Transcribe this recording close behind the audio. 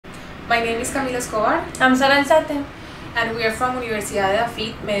My name is Camila Escobar. I'm Gonzalez-Perez. And we are from Universidad de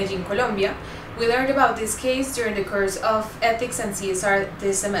Afit, Medellín, Colombia. We learned about this case during the course of Ethics and CSR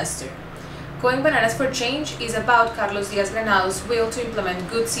this semester. Going Bananas for Change is about Carlos Diaz-Granado's will to implement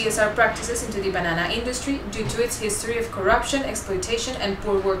good CSR practices into the banana industry due to its history of corruption, exploitation, and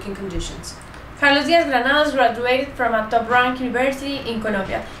poor working conditions. Carlos Diaz-Granados graduated from a top-ranked university in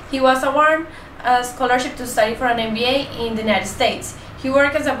Colombia. He was awarded a scholarship to study for an MBA in the United States. He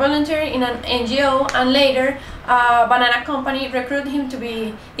worked as a volunteer in an NGO, and later a banana company recruited him to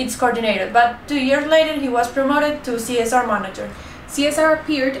be its coordinator. But 2 years later, he was promoted to CSR manager. CSR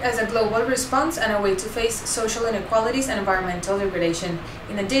appeared as a global response and a way to face social inequalities and environmental degradation.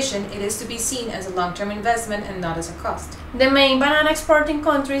 In addition, it is to be seen as a long-term investment and not as a cost. The main banana exporting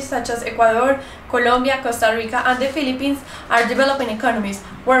countries such as Ecuador, Colombia, Costa Rica, and the Philippines are developing economies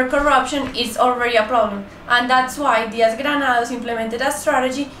where corruption is already a problem, and that's why Diaz-Granados implemented a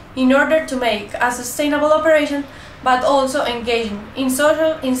strategy in order to make a sustainable operation but also engaging in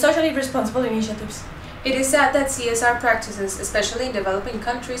socially responsible initiatives. It is sad that CSR practices, especially in developing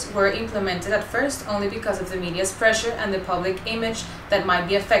countries, were implemented at first only because of the media's pressure and the public image that might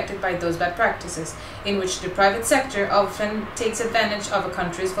be affected by those bad practices, in which the private sector often takes advantage of a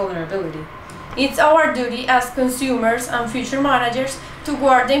country's vulnerability. It's our duty as consumers and future managers to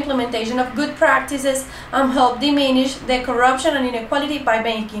guard the implementation of good practices and help diminish the corruption and inequality by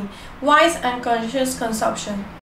making wise and conscious consumption.